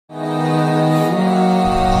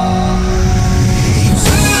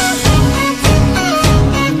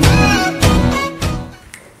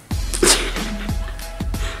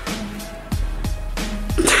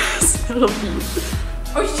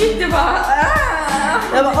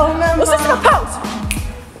Och så ska det vara paus.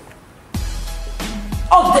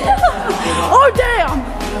 Oh damn! Oh damn!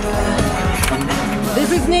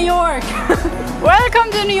 This is New York.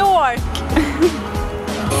 Welcome to New York.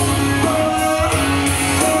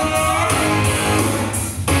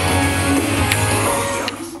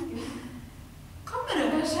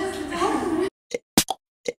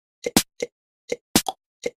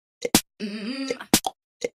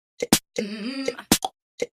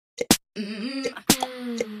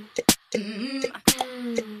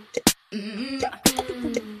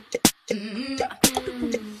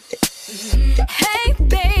 Hey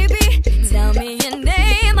baby, tell me your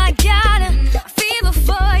name. I got a fever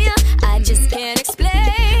for you. I just can't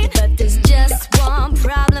explain, but there's just one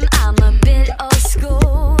problem. I'm a bit old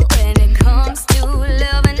school when it comes to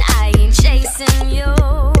loving. I ain't chasing you.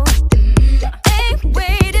 Ain't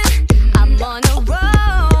waiting, I'm on a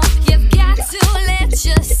roll. You've got to let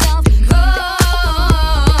yourself go.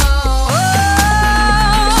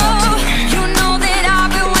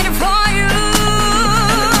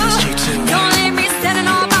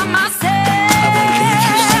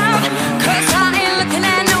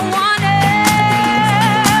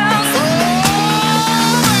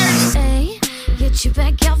 You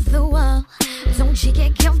back off the wall, don't you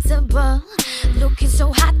get comfortable? Looking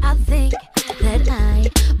so hot, I think that I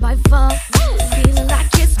might fall. Feeling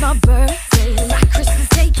like it's my birthday, like Christmas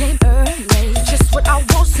Day came early. Just what I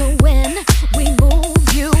want, so when we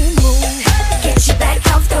move, you move. Get you back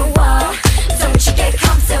off the wall, don't you get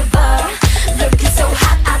comfortable? Looking so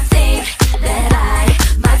hot, I think that I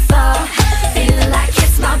might fall. Feeling like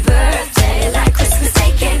it's my birthday, like Christmas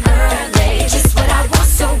Day came early. Just what I want,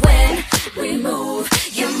 so when we move,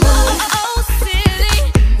 you move. Oh,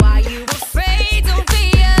 silly, why you afraid? Don't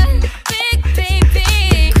be a big baby.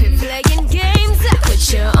 Quit playing games, put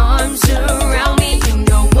your arms around me. You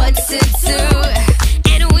know what to do,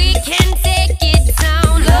 and we can take it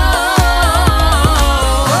down low.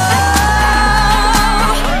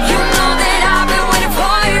 You know that I've been waiting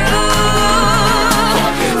for you.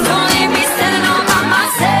 Don't leave me standing all by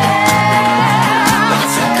myself,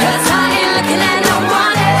 'cause I ain't looking at no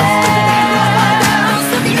one else.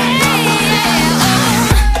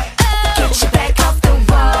 Get you back off the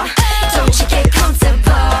wall, don't you get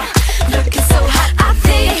comfortable? Looking so hot, I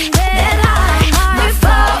think that I might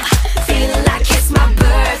fall. Feeling like it's my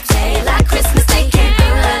birthday, like Christmas Day came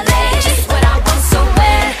early. Just what I want, so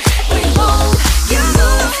when we move, you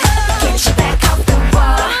move. Get you back off the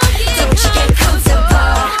wall, don't you get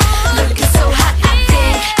comfortable? Looking so hot, I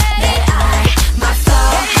think that I might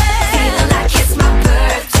fall. Feeling like it's my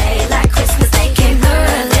birthday, like Christmas Day came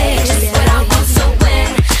early. Just what I want, so when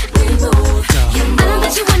we move, you move. I know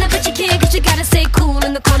that you wanna, but you can't, 'cause you gotta stay cool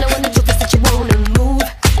in the corner when the truth is that you wanna move.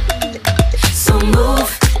 So move.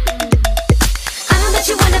 I know that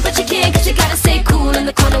you wanna, but you can't, 'cause you gotta stay cool in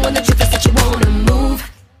the corner when the truth is that you wanna move.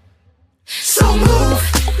 So move.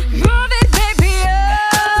 Move it, baby, oh.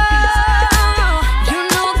 You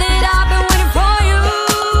know that I've been waiting for you.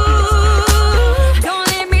 Don't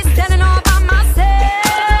leave me standing all by myself,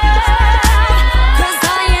 'cause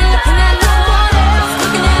I ain't looking at no one else.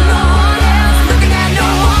 Looking at no one else. Looking at no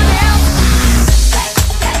one else.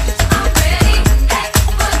 I'm ready, hey,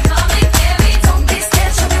 but come and get me. Don't be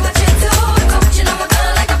scared, show me what you do. Don't you know a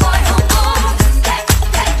girl like a boy who moves? Hey,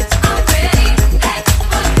 I'm ready, hey,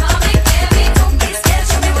 but come and get me. Don't be scared,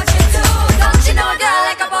 show me what you do. Don't you know a girl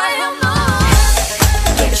like a boy who moves?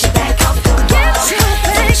 Get you back off the wall,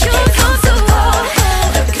 get comfortable.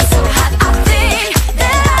 Looking so hot, I think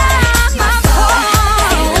that I might fall.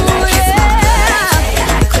 Feeling like it's my birthday,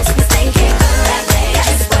 like Christmas Day came early.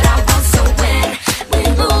 Just what I want, so when we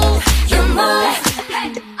move, you move. Hey,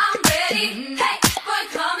 I'm ready, hey, boy,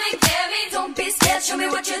 come and get me. Don't be scared, show me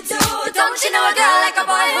what you do. Don't you know a girl like a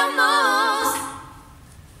boy who moves?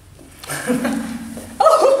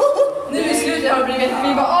 Nu i slutet har det blivit,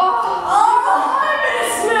 vi bara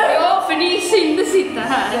ja, för ni syns sitta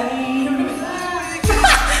här.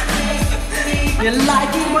 You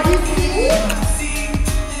like it what you see?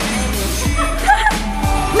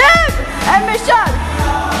 Nu! Emmy, kör!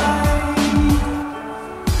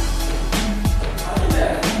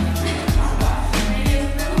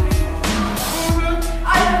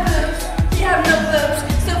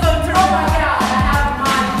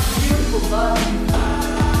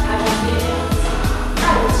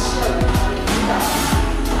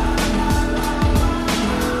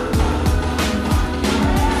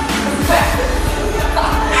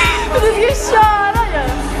 Du ska köra ju!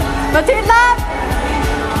 Matilda!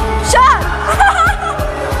 Kör!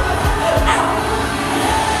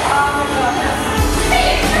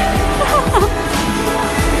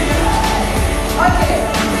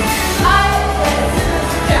 Okej.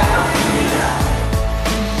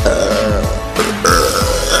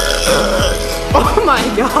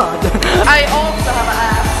 god. I also have an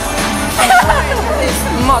ass. It's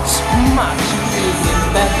much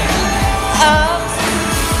better.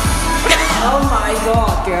 Oh my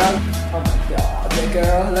god, girl. Oh my god, the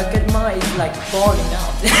girl. Look at mine. It's like falling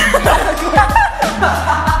out.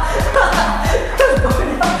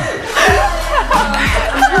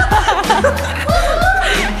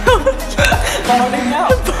 Falling out.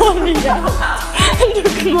 Look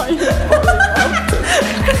at mine.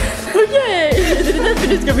 Okej, det är därför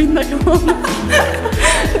du ska vinna kameran.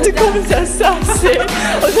 Du kommer så här sassy.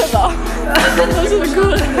 Och så bara. Och så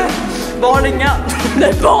går det. Varningar.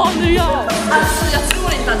 Nej, varningar. Alltså jag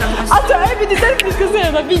tror inte att jag måste. Alltså, det är därför du ska se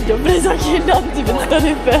den här videon. För det är så killar typ inte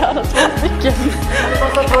ungefär alla 2 stycken. Du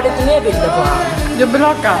måste få lite mer bilder på han.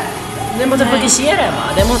 Dubbelhaka. Du måste fokusera, va?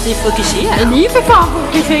 Du måste ju fokusera. Men ni är för fan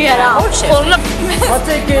fokusera. Vad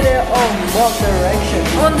tycker du om One Direction?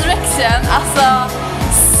 One Direction, alltså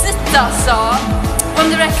sitt alltså. One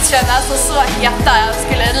Direction, alltså så heta. Jag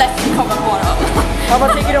skulle lätt komma på dem. Ja,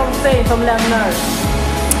 vad tycker du om sig som lämnar?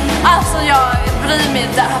 Alltså jag bryr mig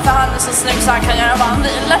inte, för han är så snygg så han kan göra vad han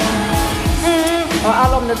vill. Och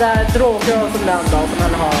alla om det där droger som lämnar som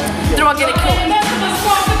han har. Droger är coolt.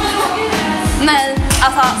 Nej,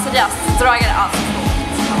 alltså seriöst, droger är allt.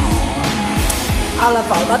 I alla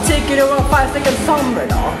fall, vad tycker du om 5 Seconds Summer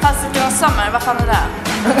då? 5 Seconds Summer, vad fan är det?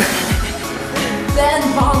 Det är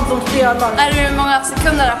en band som spelar. Är det hur många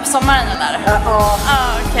sekunder där på sommaren eller? Ja.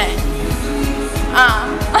 Okej.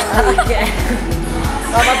 Okej.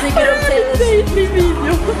 Ja, vad tycker du om Taylor Swift?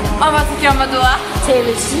 Och vad tycker du om vadå?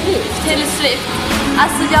 Taylor Swift? Taylor Swift.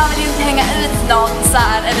 Alltså jag vill inte hänga ut någon så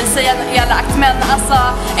här, eller säga något elakt, men alltså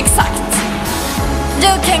exakt.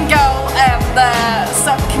 You can go and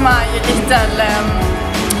suck my little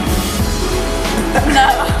no.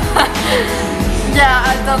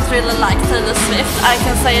 Yeah, I don't really like Taylor Swift. I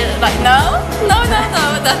can say like no,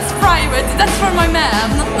 that's private. That's for my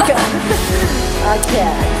man. Okay.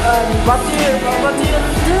 What do you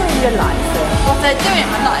do in your life? What I do in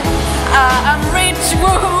my life? I'm rich,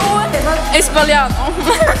 woohoo. Espoliano.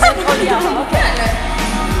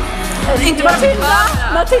 Inte bara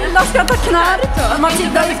Matilda ska ta knark.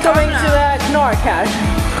 Matilda is going to knark här.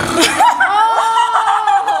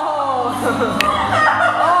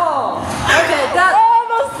 Okej, där.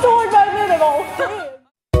 Man såg verkligen det var okej.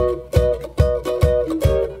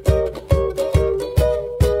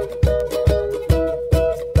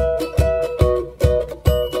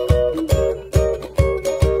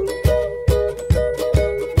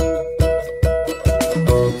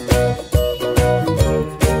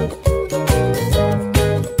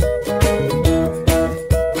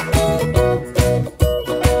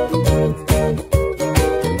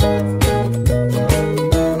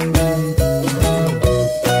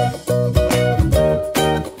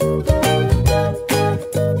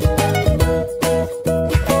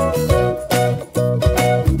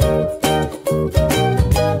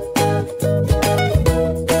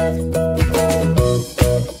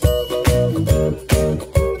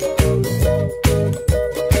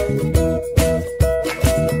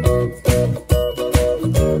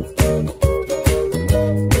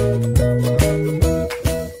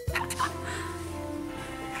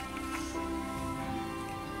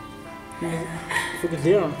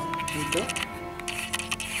 Fokusera.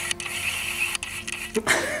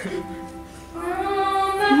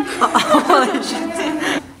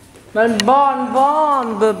 Men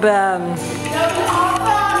barnbarn, bubben.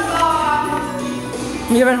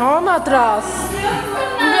 Jag vill ha matras.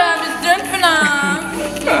 Bebisstrumporna.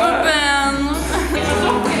 Bubben.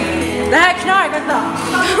 Det här är knark, vänta.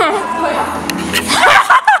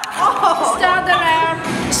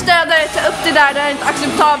 Stödare, ta upp det där, det är inte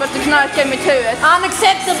acceptabelt att knarka i mitt huvud.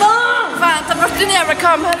 Unacceptable! Fan, ta bort din jävla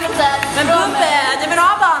kamera. Men bubben, jag vill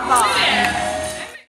ha barnbarn.